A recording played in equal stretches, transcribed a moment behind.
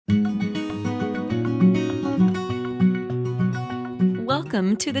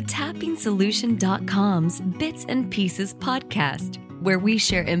Welcome to the TappingSolution.com's Bits and Pieces podcast, where we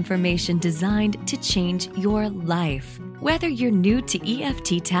share information designed to change your life. Whether you're new to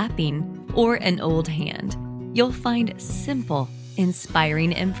EFT tapping or an old hand, you'll find simple,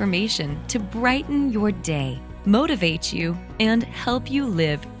 inspiring information to brighten your day, motivate you, and help you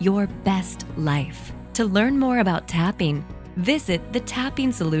live your best life. To learn more about tapping, visit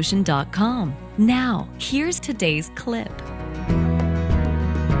TheTappingSolution.com. Now, here's today's clip.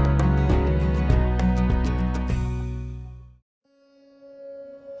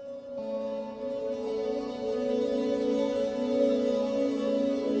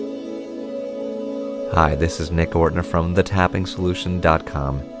 Hi, this is Nick Ortner from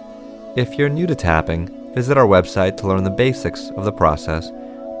TheTappingSolution.com. If you're new to tapping, visit our website to learn the basics of the process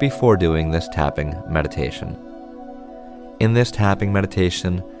before doing this tapping meditation. In this tapping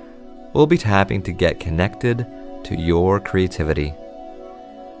meditation, we'll be tapping to get connected to your creativity.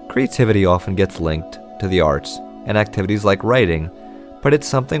 Creativity often gets linked to the arts and activities like writing, but it's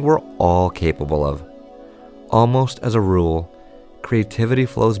something we're all capable of. Almost as a rule, creativity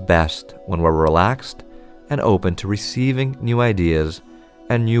flows best when we're relaxed and open to receiving new ideas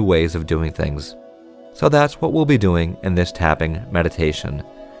and new ways of doing things. So that's what we'll be doing in this tapping meditation,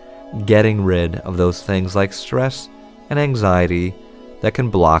 getting rid of those things like stress and anxiety that can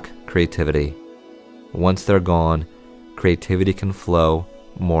block creativity. Once they're gone, creativity can flow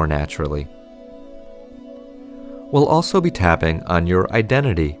more naturally. We'll also be tapping on your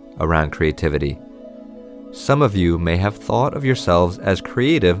identity around creativity. Some of you may have thought of yourselves as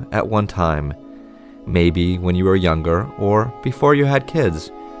creative at one time, maybe when you were younger or before you had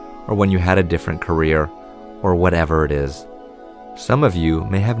kids, or when you had a different career, or whatever it is. Some of you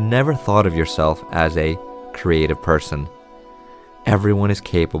may have never thought of yourself as a creative person. Everyone is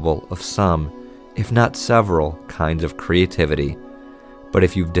capable of some, if not several, kinds of creativity. But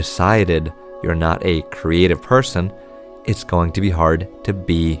if you've decided you're not a creative person, it's going to be hard to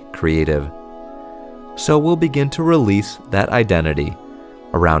be creative. So we'll begin to release that identity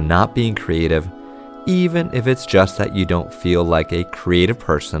around not being creative, even if it's just that you don't feel like a creative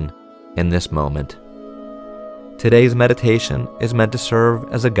person in this moment. Today's meditation is meant to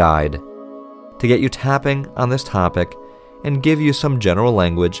serve as a guide to get you tapping on this topic and give you some general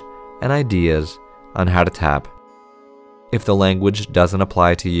language and ideas on how to tap. If the language doesn't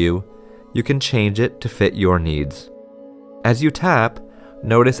apply to you, you can change it to fit your needs. As you tap,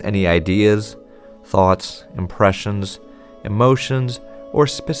 notice any ideas, thoughts, impressions, emotions, or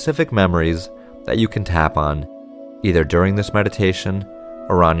specific memories that you can tap on, either during this meditation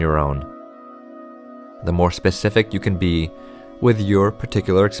or on your own. The more specific you can be with your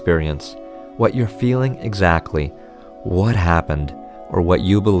particular experience, what you're feeling exactly, what happened, or what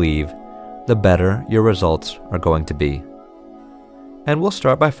you believe, the better your results are going to be. And we'll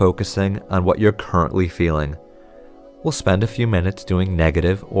start by focusing on what you're currently feeling. We'll spend a few minutes doing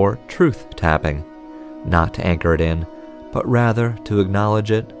negative or truth tapping, not to anchor it in, but rather to acknowledge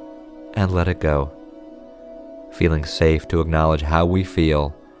it and let it go. Feeling safe to acknowledge how we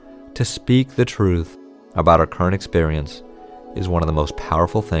feel, to speak the truth about our current experience, is one of the most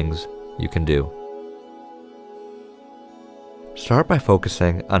powerful things you can do. Start by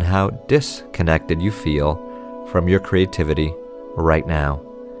focusing on how disconnected you feel from your creativity right now.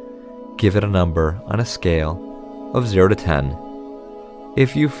 Give it a number on a scale of 0 to 10.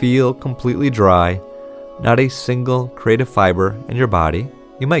 If you feel completely dry, not a single creative fiber in your body,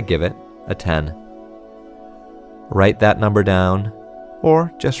 you might give it a 10. Write that number down,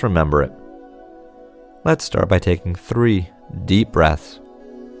 or just remember it. Let's start by taking 3 deep breaths,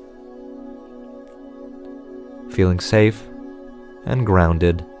 feeling safe and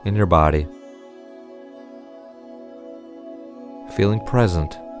grounded in your body, feeling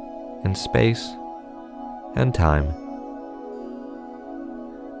present in space and time.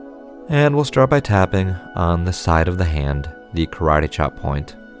 And we'll start by tapping on the side of the hand, the karate chop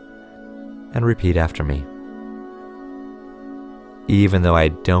point, and repeat after me. Even though I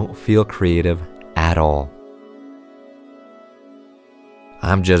don't feel creative at all,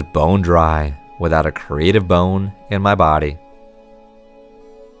 I'm just bone dry without a creative bone in my body.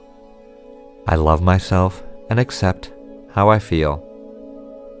 I love myself and accept how I feel.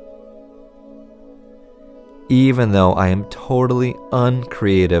 Even though I am totally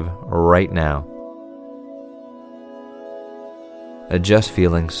uncreative right now, just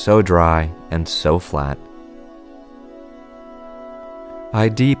feeling so dry and so flat. I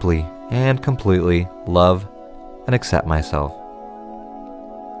deeply and completely love and accept myself.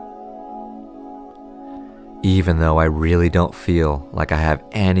 Even though I really don't feel like I have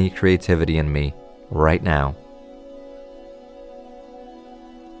any creativity in me right now.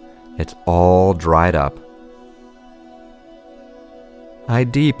 It's all dried up. I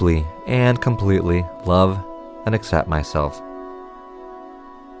deeply and completely love and accept myself.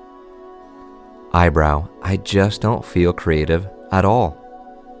 Eyebrow, I just don't feel creative at all.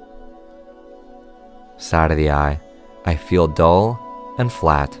 Side of the eye, I feel dull and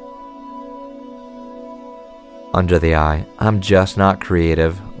flat. Under the eye, I'm just not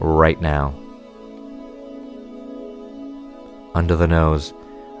creative right now. Under the nose,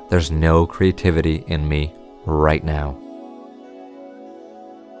 there's no creativity in me right now.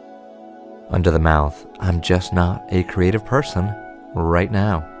 Under the mouth, I'm just not a creative person right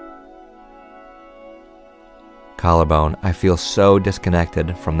now. Collarbone, I feel so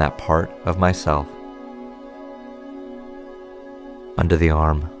disconnected from that part of myself. Under the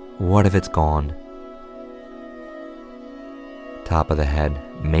arm, what if it's gone? Top of the head,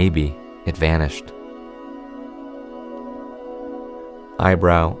 maybe it vanished.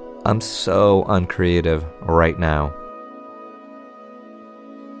 Eyebrow, I'm so uncreative right now.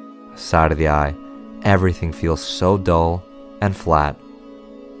 Side of the eye, everything feels so dull and flat.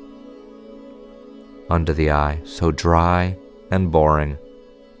 Under the eye, so dry and boring.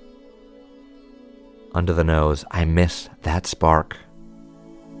 Under the nose, I miss that spark.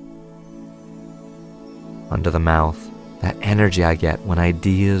 Under the mouth, that energy I get when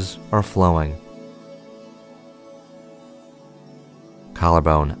ideas are flowing.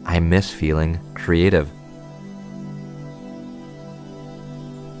 Collarbone, I miss feeling creative.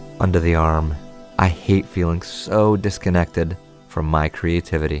 Under the arm, I hate feeling so disconnected from my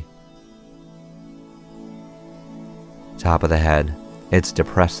creativity. Top of the head, it's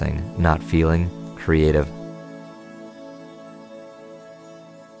depressing not feeling creative.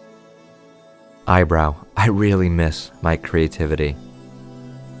 Eyebrow, I really miss my creativity.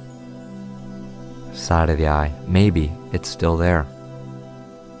 Side of the eye, maybe it's still there.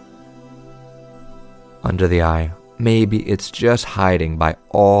 Under the eye, maybe it's just hiding by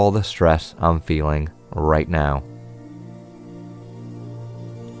all the stress I'm feeling right now.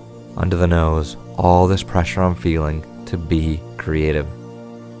 Under the nose, all this pressure I'm feeling to be creative.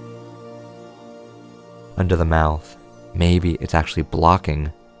 Under the mouth, maybe it's actually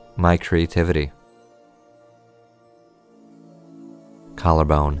blocking my creativity.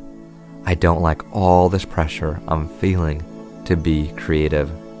 Collarbone, I don't like all this pressure I'm feeling to be creative.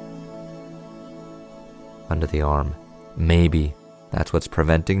 Under the arm, maybe that's what's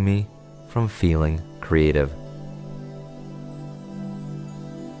preventing me from feeling creative.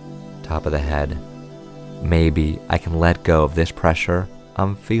 Top of the head, maybe I can let go of this pressure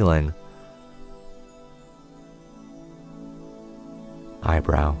I'm feeling.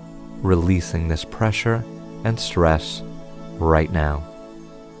 Eyebrow, releasing this pressure and stress right now.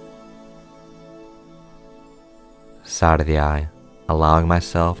 Side of the eye, allowing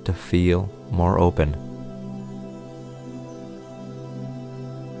myself to feel more open.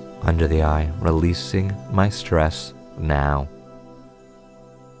 Under the eye, releasing my stress now.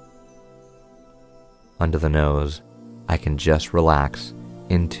 Under the nose, I can just relax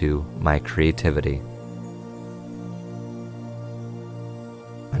into my creativity.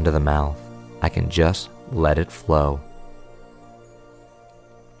 Under the mouth, I can just let it flow.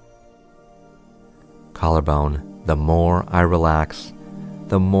 Collarbone, the more I relax,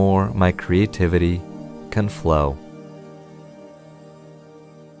 the more my creativity can flow.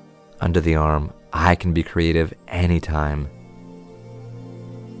 Under the arm, I can be creative anytime.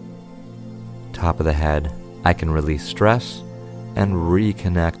 Top of the head, I can release stress and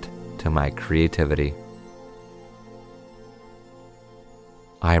reconnect to my creativity.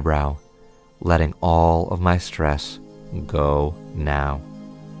 Eyebrow, letting all of my stress go now.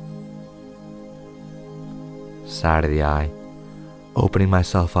 Side of the eye, opening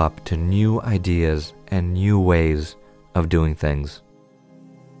myself up to new ideas and new ways of doing things.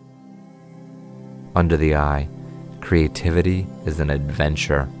 Under the eye, creativity is an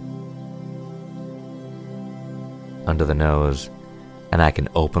adventure. Under the nose, and I can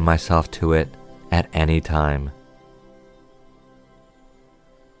open myself to it at any time.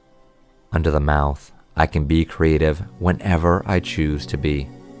 Under the mouth, I can be creative whenever I choose to be.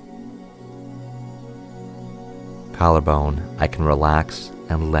 Collarbone, I can relax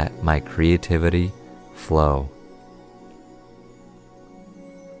and let my creativity flow.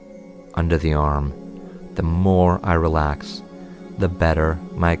 Under the arm, the more I relax, the better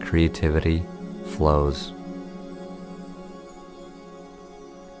my creativity flows.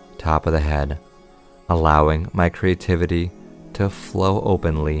 Top of the head, allowing my creativity to flow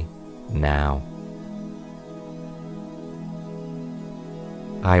openly now.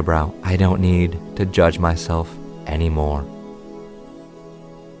 Eyebrow, I don't need to judge myself anymore.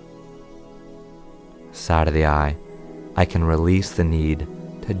 side of the eye, I can release the need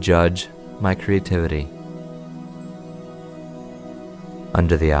to judge my creativity.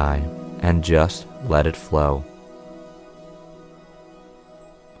 Under the eye, and just let it flow.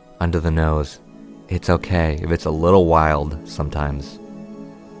 Under the nose, it's okay if it's a little wild sometimes.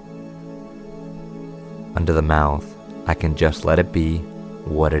 Under the mouth, I can just let it be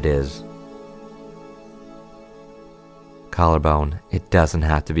what it is. Collarbone, it doesn't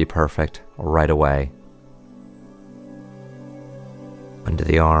have to be perfect right away. Under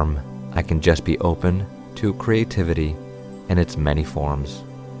the arm, I can just be open to creativity in its many forms.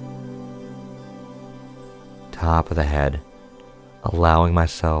 Top of the head, allowing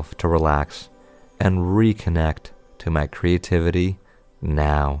myself to relax and reconnect to my creativity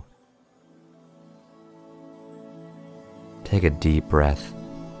now. Take a deep breath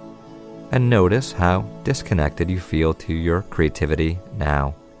and notice how disconnected you feel to your creativity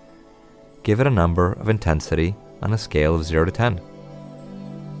now. Give it a number of intensity on a scale of 0 to 10.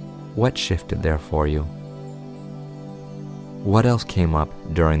 What shifted there for you? What else came up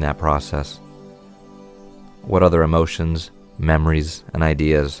during that process? What other emotions, memories, and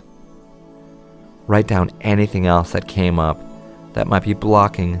ideas? Write down anything else that came up that might be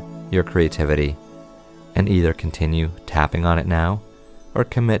blocking your creativity, and either continue tapping on it now or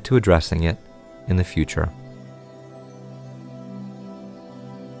commit to addressing it in the future.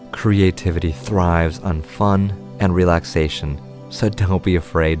 Creativity thrives on fun and relaxation, so don't be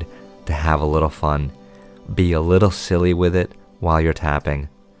afraid to have a little fun. Be a little silly with it while you're tapping.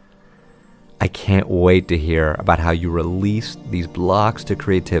 I can't wait to hear about how you released these blocks to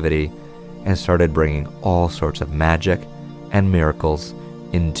creativity and started bringing all sorts of magic and miracles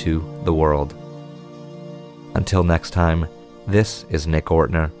into the world. Until next time, this is Nick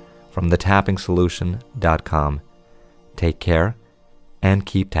Ortner from thetappingsolution.com. Take care and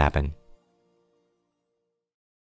keep tapping.